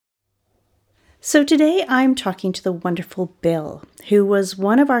So today I'm talking to the wonderful Bill, who was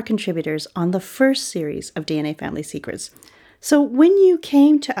one of our contributors on the first series of DNA Family Secrets. So when you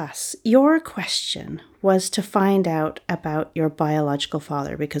came to us, your question was to find out about your biological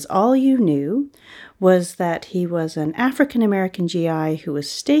father, because all you knew was that he was an African-American GI who was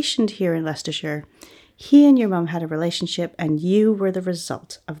stationed here in Leicestershire. He and your mum had a relationship and you were the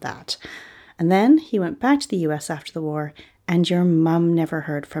result of that. And then he went back to the US after the war and your mum never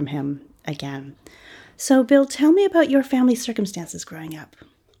heard from him again. So, Bill, tell me about your family circumstances growing up.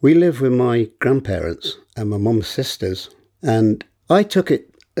 We lived with my grandparents and my mum's sisters, and I took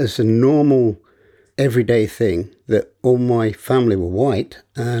it as a normal, everyday thing that all my family were white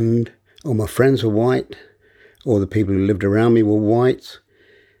and all my friends were white, all the people who lived around me were white.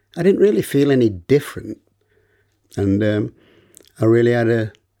 I didn't really feel any different, and I really had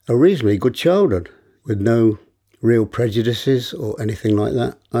a reasonably good childhood with no real prejudices or anything like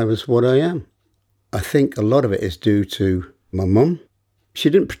that. I was what I am. I think a lot of it is due to my mum.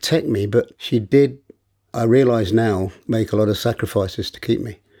 She didn't protect me, but she did, I realise now, make a lot of sacrifices to keep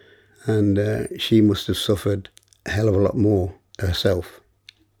me. And she must have suffered a hell of a lot more herself.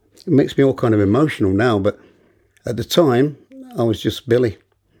 It makes me all kind of emotional now, but at the time, I was just Billy.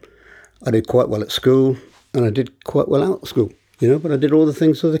 I did quite well at school, and I did quite well out of school, but I did all the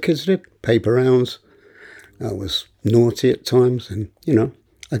things other kids did. Paper rounds. I was naughty at times and,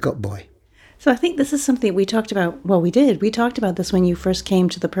 I got by. So I think this is something we talked about. Well, we did. We talked about this when you first came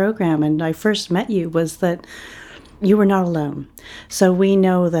to the program and I first met you, was that you were not alone. So we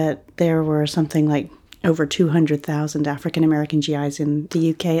know that there were something like over 200,000 African-American GIs in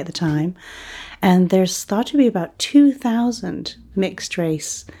the UK at the time. And there's thought to be about 2,000 mixed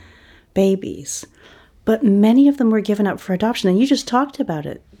race babies. But many of them were given up for adoption. And you just talked about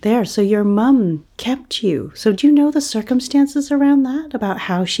it there. So your mum kept you. So do you know the circumstances around that, about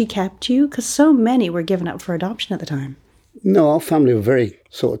how she kept you? Because so many were given up for adoption at the time. No, our family were very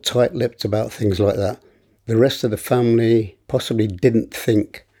sort of tight-lipped about things like that. The rest of the family possibly didn't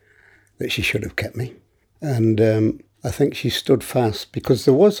think that she should have kept me. And I think she stood fast because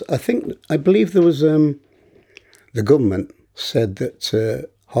there was, I believe there was, the government said that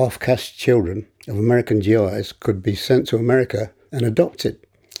half-caste children of American GIs could be sent to America and adopted.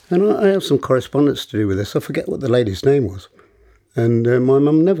 And I have some correspondence to do with this. I forget what the lady's name was. And my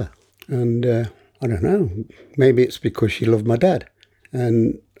mum never. And I don't know, maybe it's because she loved my dad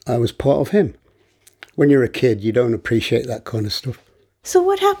and I was part of him. When you're a kid, you don't appreciate that kind of stuff. So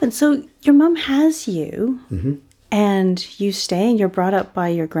what happened? So your mum has you and you stay and you're brought up by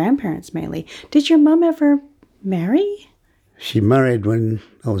your grandparents mainly. Did your mum ever marry? She married when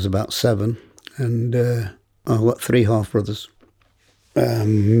I was about 7 and I've got 3 half-brothers.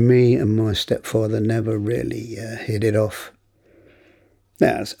 Me and my stepfather never really hit it off.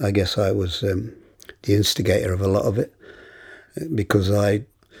 I guess I was the instigator of a lot of it because I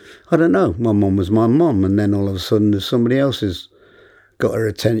don't know, my mum was my mum and then all of a sudden there's somebody else who's got her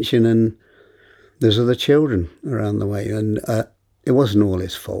attention and there's other children around the way and it wasn't all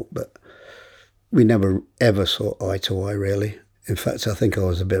his fault, but we never ever saw eye to eye really. In fact, I think I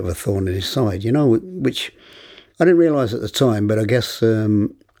was a bit of a thorn in his side, which I didn't realise at the time, but I guess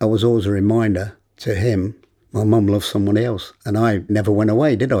I was always a reminder to him, my mum loved somebody else, and I never went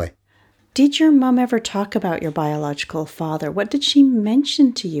away, did I? Did your mum ever talk about your biological father? What did she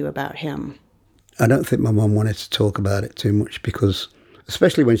mention to you about him? I don't think my mum wanted to talk about it too much because,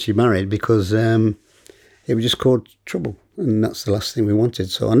 especially when she married, because it would just cause trouble, and that's the last thing we wanted.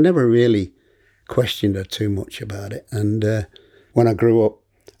 So I never really questioned her too much about it. And when I grew up,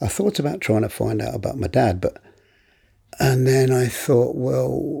 I thought about trying to find out about my dad, and then I thought,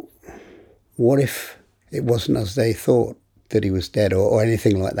 well, what if it wasn't as they thought, that he was dead or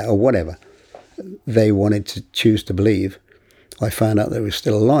anything like that or whatever they wanted to choose to believe. I found out that he was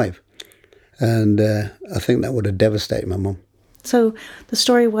still alive. And I think that would have devastated my mum. So the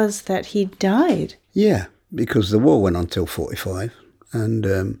story was that he died? Yeah, because the war went on till 45.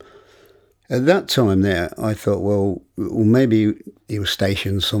 And at that time there, I thought, well, maybe he was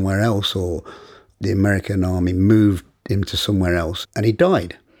stationed somewhere else or the American army moved him to somewhere else and he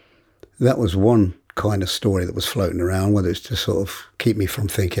died. That was one kind of story that was floating around, whether it's to sort of keep me from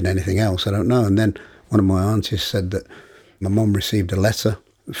thinking anything else, I don't know. And then one of my aunties said that my mum received a letter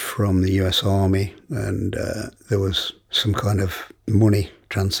from the US Army and there was some kind of money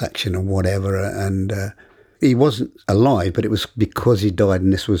transaction or whatever, and he wasn't alive, but it was because he died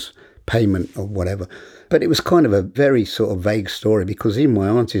and this was payment or whatever. But it was kind of a very sort of vague story because even my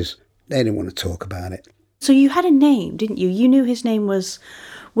aunties, they didn't want to talk about it. So you had a name, didn't you? You knew his name was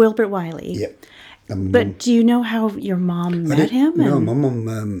Wilbert Wiley. Yep. But do you know how your mom met him? No, my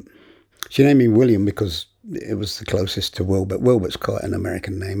mum, She named me William because it was the closest to Wilbert. Wilbert's quite an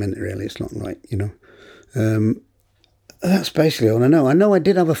American name, isn't it, really? It's not like, That's basically all I know. I know I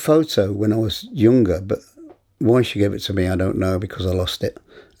did have a photo when I was younger, but why she gave it to me, I don't know, because I lost it.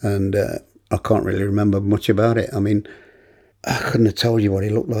 And I can't really remember much about it. I mean, I couldn't have told you what he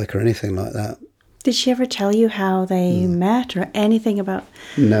looked like or anything like that. Did she ever tell you how they met or anything about...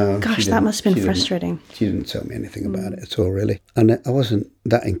 No. Gosh, that must have been frustrating. She didn't tell me anything about it at all, really. And I wasn't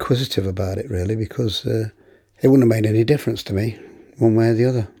that inquisitive about it, really, because it wouldn't have made any difference to me, one way or the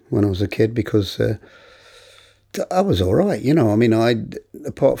other, when I was a kid, because I was all right, I mean,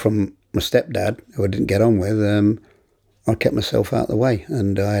 apart from my stepdad, who I didn't get on with, I kept myself out of the way,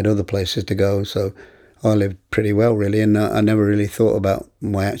 and I had other places to go, so I lived pretty well, really, and I never really thought about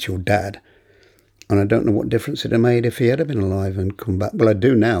my actual dad. And I don't know what difference it had made if he had been alive and come back. Well, I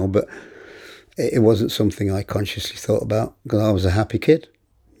do now, but it wasn't something I consciously thought about because I was a happy kid.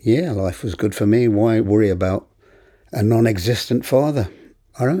 Yeah, life was good for me. Why worry about a non-existent father?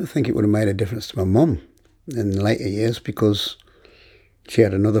 I don't think it would have made a difference to my mum in later years because she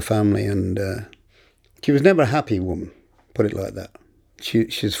had another family and she was never a happy woman, put it like that.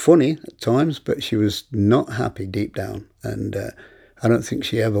 She's funny at times, but she was not happy deep down. And I don't think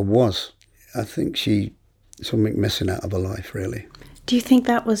she ever was. I think something missing out of her life, really. Do you think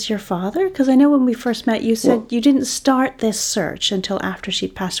that was your father? Because I know when we first met, you said you didn't start this search until after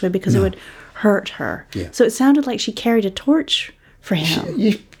she'd passed away because it would hurt her. Yeah. So it sounded like she carried a torch for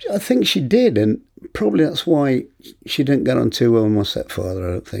him. I think she did, and probably that's why she didn't get on too well with my stepfather,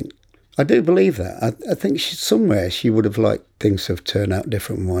 I don't think. I do believe that. I think somewhere she would have liked things to have turned out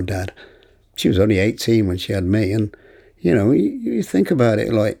different with my dad. She was only 18 when she had me, and, you think about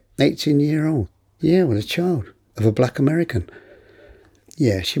it like, 18-year-old. Yeah, with a child of a black American.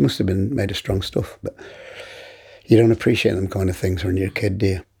 Yeah, she must have been made of strong stuff, but you don't appreciate them kind of things when you're a kid, do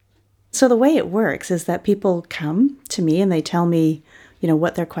you? So the way it works is that people come to me and they tell me,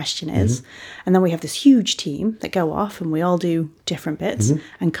 what their question is. And then we have this huge team that go off and we all do different bits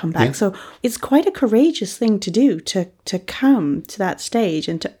and come back. Yeah. So it's quite a courageous thing to do, to come to that stage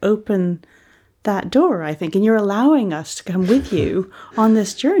and to open that door, I think, and you're allowing us to come with you on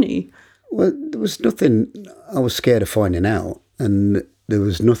this journey. Well, there was nothing I was scared of finding out, and there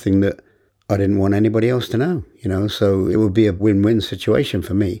was nothing that I didn't want anybody else to know, so it would be a win-win situation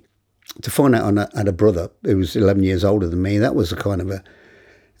for me. To find out I had a brother who was 11 years older than me, that was a kind of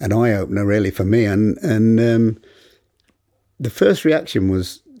an eye-opener, really, for me, and the first reaction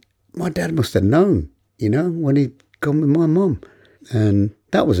was, my dad must have known, when he'd gone with my mum, and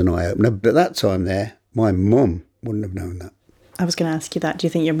that was an eye-opener. But at that time there, my mum wouldn't have known that. I was going to ask you that. Do you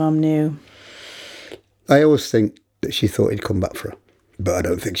think your mum knew? I always think that she thought he'd come back for her. But I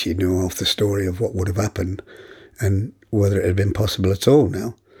don't think she knew half the story of what would have happened and whether it had been possible at all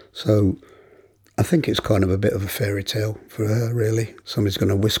now. So I think it's kind of a bit of a fairy tale for her, really. Somebody's going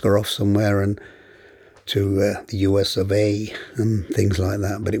to whisk her off somewhere and to the US of A and things like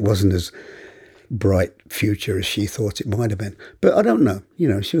that. But it wasn't as bright future as she thought it might have been. But I don't know.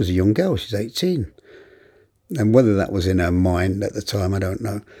 She was a young girl. She's 18. And whether that was in her mind at the time, I don't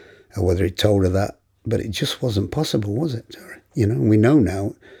know. Or whether he told her that. But it just wasn't possible, was it? We know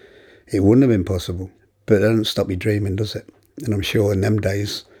now it wouldn't have been possible. But it doesn't stop you dreaming, does it? And I'm sure in them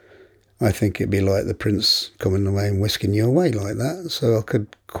days, I think it'd be like the prince coming away and whisking you away like that. So I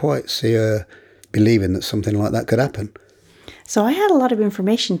could quite see her believing that something like that could happen. So I had a lot of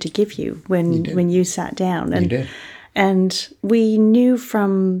information to give you when you sat down. And, you did. And we knew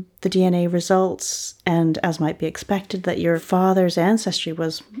from the DNA results, and as might be expected, that your father's ancestry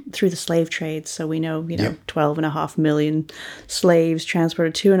was through the slave trade. So we know, 12.5 million slaves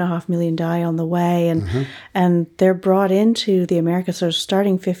transported, 2.5 million die on the way. And they're brought into the Americas, so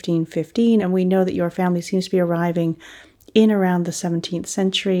starting 1515. And we know that your family seems to be arriving in around the 17th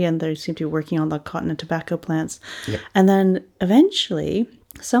century, and they seem to be working on the cotton and tobacco plants. Yep. And then eventually,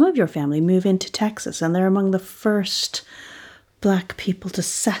 some of your family move into Texas, and they're among the first black people to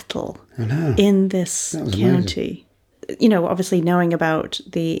settle in this county. Amazing. Obviously knowing about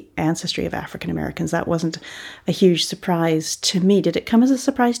the ancestry of African Americans, that wasn't a huge surprise to me. Did it come as a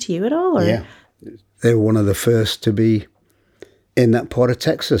surprise to you at all? Or? Yeah. They were one of the first to be in that part of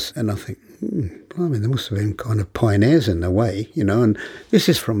Texas, and I think, blimey, they must have been kind of pioneers in a way, and this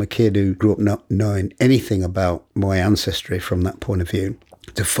is from a kid who grew up not knowing anything about my ancestry from that point of view,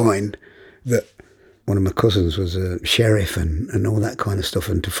 to find that one of my cousins was a sheriff and all that kind of stuff,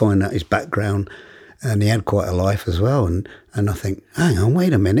 and to find out his background, and he had quite a life as well, and I think, hang on,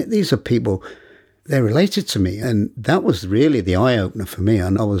 wait a minute, these are people, they're related to me, and that was really the eye-opener for me,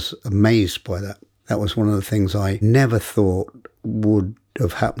 and I was amazed by that. That was one of the things I never thought would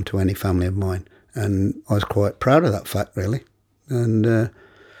have happened to any family of mine. And I was quite proud of that fact, really. And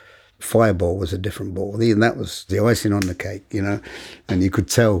Fireball was a different ball. Even that was the icing on the cake, you know. And you could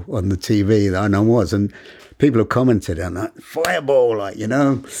tell on the TV that I was. And people have commented on that, Fireball, like, you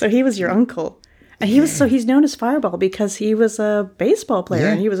know. So he was your uncle. And he's known as Fireball because he was a baseball player,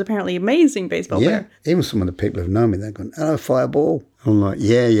 and he was apparently an amazing baseball player. Even some of the people who've known me, they're going, hello, Fireball. I'm like,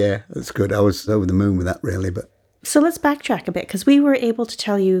 yeah, that's good. I was over the moon with that, really. But so let's backtrack a bit, because we were able to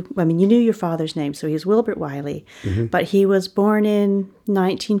tell you, I mean, you knew your father's name, so he was Wilbert Wiley, but he was born in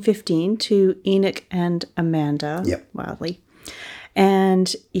 1915 to Enoch and Amanda Wiley.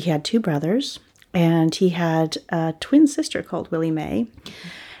 And he had 2 brothers, and he had a twin sister called Willie Mae.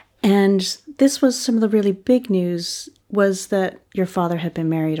 And this was some of the really big news, was that your father had been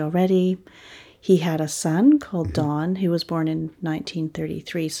married already. He had a son called Don, who was born in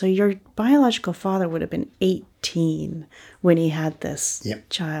 1933. So your biological father would have been 18 when he had this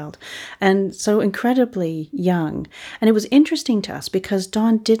child. And so incredibly young. And it was interesting to us because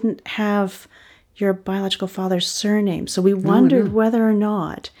Don didn't have your biological father's surname. So we wondered whether or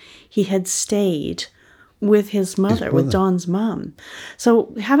not he had stayed with his mother, with Don's mum.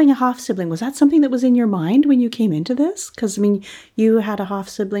 So having a half-sibling, was that something that was in your mind when you came into this? Because, I mean, you had a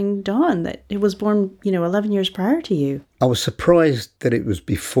half-sibling, Don, that it was born, 11 years prior to you. I was surprised that it was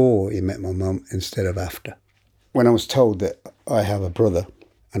before he met my mum instead of after. When I was told that I have a brother,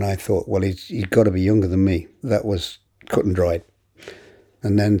 and I thought, well, he's got to be younger than me. That was cut and dried.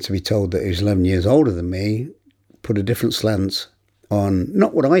 And then to be told that he was 11 years older than me put a different slant on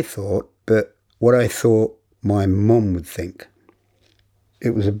not what I thought, but what I thought my mum would think.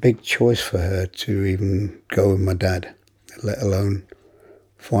 It was a big choice for her to even go with my dad, let alone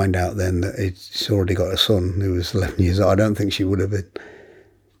find out then that he's already got a son who was 11 years old. I don't think she would have been.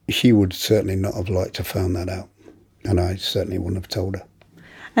 She would certainly not have liked to have found that out. And I certainly wouldn't have told her.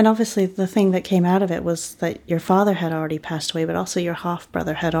 And obviously the thing that came out of it was that your father had already passed away, but also your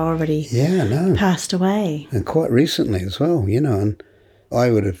half-brother had already passed away. And quite recently as well, and I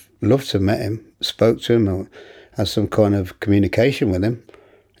would have loved to have met him, spoke to him, or had some kind of communication with him.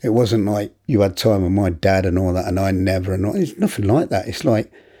 It wasn't like you had time with my dad and all that, and I never, and it's nothing like that. It's like,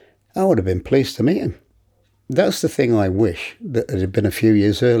 I would have been pleased to meet him. That's the thing I wish that it had been a few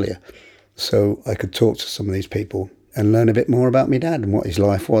years earlier, so I could talk to some of these people and learn a bit more about my dad and what his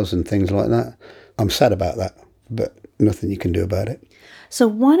life was and things like that. I'm sad about that, but nothing you can do about it. So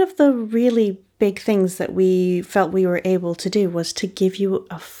one of the really big things that we felt we were able to do was to give you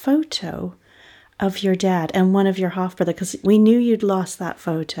a photo of your dad and one of your half-brother, because we knew you'd lost that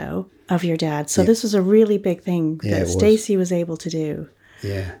photo of your dad. So this was a really big thing that Stacey was able to do.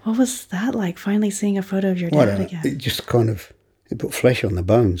 Yeah. What was that like, finally seeing a photo of your dad again? It just it put flesh on the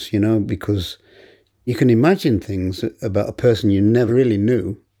bones, because you can imagine things about a person you never really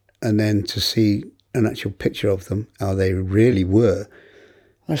knew, and then to see an actual picture of them, how they really were.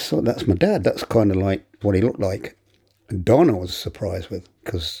 I just thought, that's my dad. That's kind of like what he looked like. And Don I was surprised with,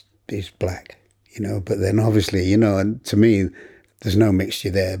 because he's black, But then obviously, and to me, there's no mixture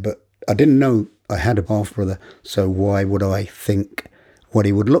there. But I didn't know I had a half-brother, so why would I think what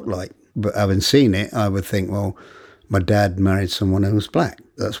he would look like? But having seen it, I would think, well, my dad married someone who was black.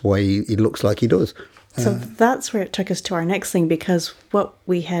 That's why he looks like he does. So that's where it took us to our next thing, because what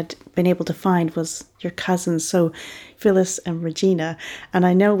we had been able to find was your cousins, so Phyllis and Regina. And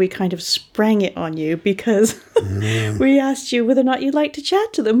I know we kind of sprang it on you because we asked you whether or not you'd like to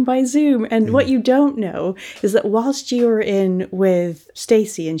chat to them by Zoom. And what you don't know is that whilst you were in with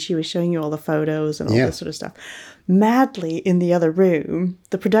Stacey and she was showing you all the photos and all this sort of stuff, madly in the other room,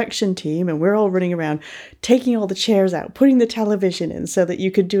 the production team, and we're all running around taking all the chairs out, putting the television in so that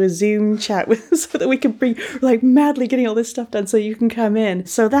you could do a Zoom chat with us, so that we could bring, like, madly getting all this stuff done so you can come in.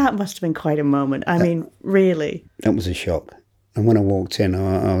 So that must have been quite a moment. I mean, really. That was a shock. And when I walked in,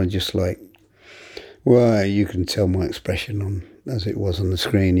 I was just like, well, you can tell my expression on as it was on the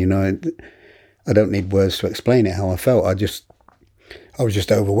screen, I don't need words to explain it, how I felt. I was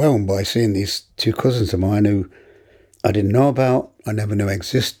just overwhelmed by seeing these 2 cousins of mine who I didn't know about, I never knew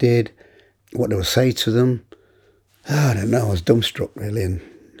existed, what they would say to them. I don't know, I was dumbstruck really, and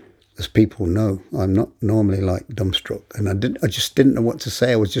as people know, I'm not normally like dumbstruck, and I just didn't know what to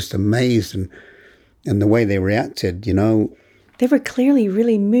say. I was just amazed, and the way they reacted, They were clearly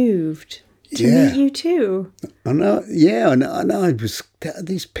really moved to meet you too. I know, I know. It was,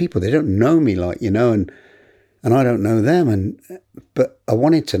 these people, they don't know me and I don't know them, but I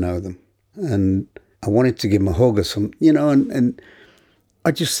wanted to know them, and I wanted to give them a hug or something, and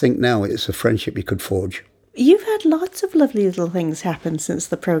I just think now it's a friendship you could forge. You've had lots of lovely little things happen since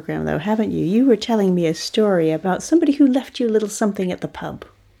the programme, though, haven't you? You were telling me a story about somebody who left you a little something at the pub.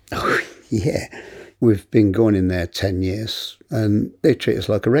 Oh, yeah. We've been going in there 10 years and they treat us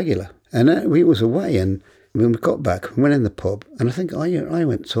like a regular. And we was away, and when we got back, we went in the pub, and I think I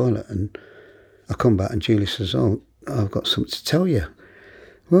went to the toilet, and I come back and Julie says, "Oh, I've got something to tell you."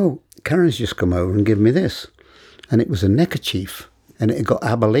 Well, Karen's just come over and given me this. And it was a neckerchief, and it had got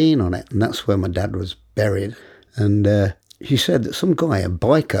Abilene on it, and that's where my dad was buried. And she said that some guy, a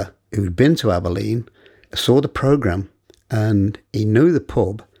biker, who'd been to Abilene, saw the programme, and he knew the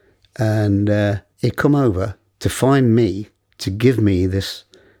pub, and he'd come over to find me to give me this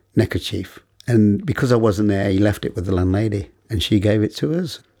neckerchief. And because I wasn't there, he left it with the landlady, and she gave it to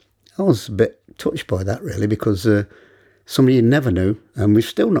us. I was a bit touched by that, really, because somebody you never knew, and we've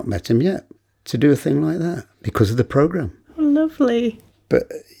still not met him yet, to do a thing like that because of the programme. Oh, lovely.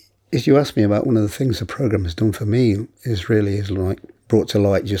 But if you ask me about one of the things the programme has done for me, is like brought to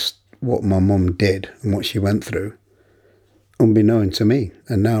light just what my mum did and what she went through, unbeknown to me.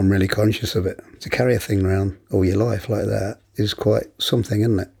 And now I'm really conscious of it. To carry a thing around all your life like that is quite something,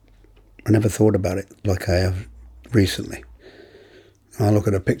 isn't it? I never thought about it like I have recently. I look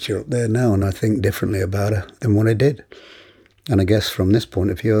at a picture up there now and I think differently about her than what I did. And I guess from this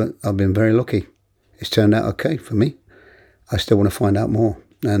point of view, I've been very lucky. It's turned out okay for me. I still want to find out more.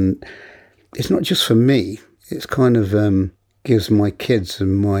 And it's not just for me. It's kind of gives my kids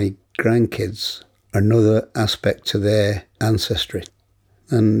and my grandkids another aspect to their ancestry.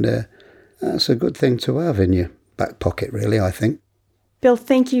 And that's a good thing to have in your back pocket, really, I think. Bill,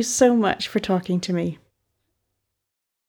 thank you so much for talking to me.